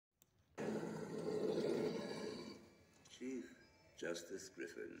Justice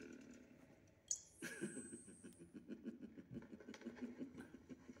Griffin.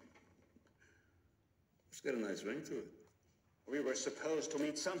 It's got a nice ring to it. We were supposed to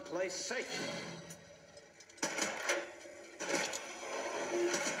meet someplace safe.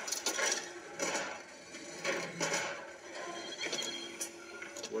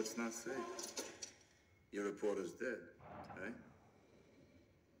 What's not safe? Your reporter's dead, right?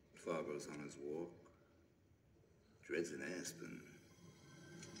 Fargo's on his walk. Dread's in Aspen.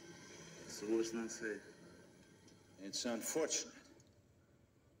 So what's not safe? It's unfortunate.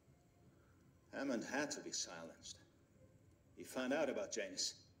 Hammond had to be silenced. He found out about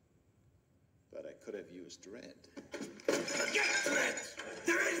Janus. But I could have used Dread. Forget Dread!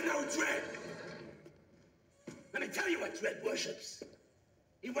 There is no Dread! Let me tell you what Dread worships.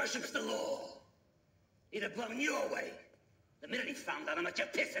 He worships the law. He'd have blown you away the minute he found out how much you're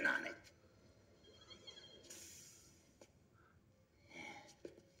pissing on it.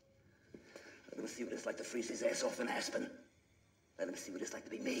 Let him see what it's like to freeze his ass off in Aspen. Let him see what it's like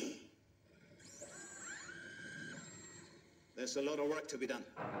to be me. There's a lot of work to be done.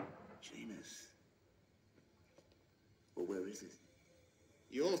 Janus. Well, where is it?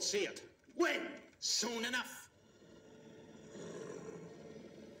 You'll see it. When? Soon enough.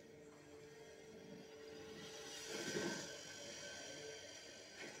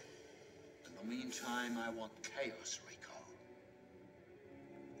 In the meantime, I want chaos, Rico.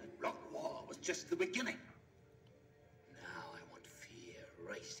 That block wall was just the beginning. Now I want fear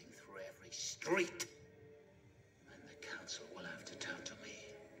racing through every street. And the council will have to turn to me.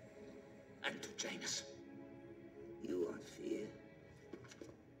 And to Janus. You want fear?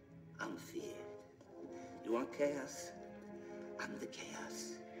 I'm fear. You want chaos? I'm the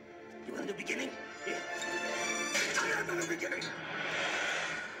chaos. You want the beginning? Here. I am the beginning!